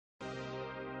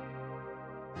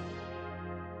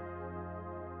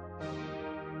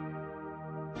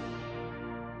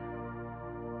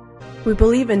We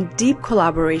believe in deep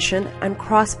collaboration and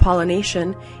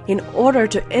cross-pollination in order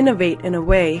to innovate in a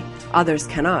way others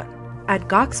cannot. At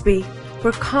GOXBE,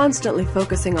 we're constantly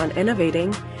focusing on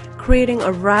innovating, creating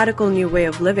a radical new way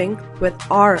of living with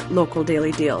our local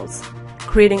daily deals,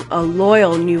 creating a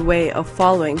loyal new way of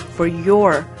following for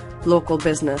your local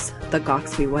business the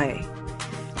GOXBE way.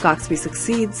 GOXBE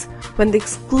succeeds when the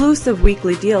exclusive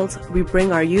weekly deals we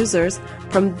bring our users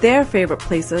from their favorite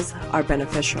places are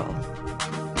beneficial.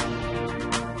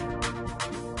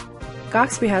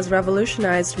 GOXBE has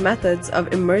revolutionized methods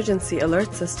of emergency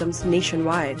alert systems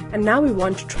nationwide, and now we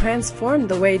want to transform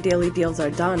the way daily deals are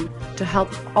done to help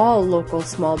all local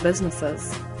small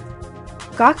businesses.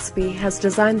 GOXBE has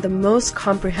designed the most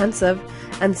comprehensive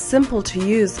and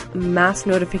simple-to-use mass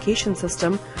notification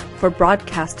system for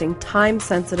broadcasting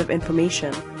time-sensitive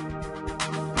information.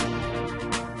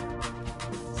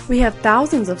 We have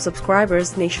thousands of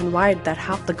subscribers nationwide that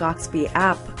have the GOXBE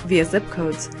app via zip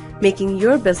codes, making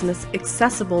your business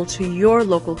accessible to your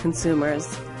local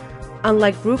consumers.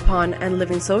 Unlike Groupon and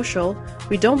Living Social,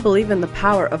 we don't believe in the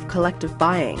power of collective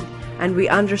buying, and we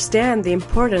understand the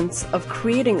importance of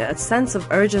creating a sense of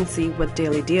urgency with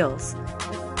daily deals.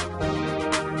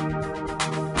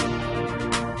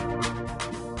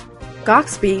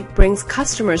 GOXBE brings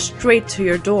customers straight to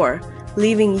your door,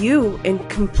 leaving you in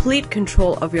complete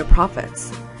control of your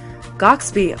profits.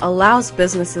 GOXBE allows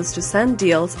businesses to send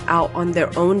deals out on their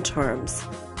own terms.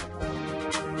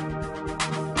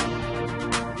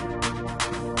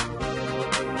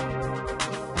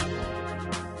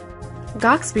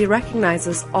 GOXBE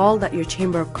recognizes all that your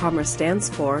Chamber of Commerce stands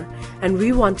for, and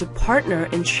we want to partner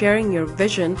in sharing your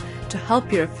vision to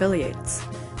help your affiliates.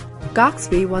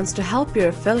 GOXBE wants to help your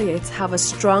affiliates have a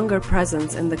stronger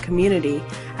presence in the community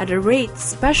at a rate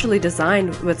specially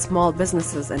designed with small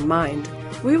businesses in mind.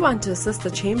 We want to assist the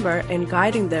Chamber in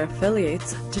guiding their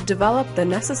affiliates to develop the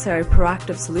necessary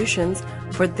proactive solutions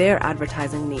for their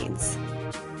advertising needs.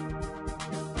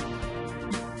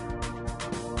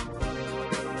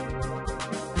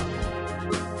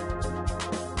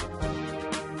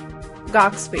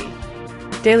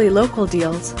 GOXBE, daily local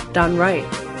deals done right.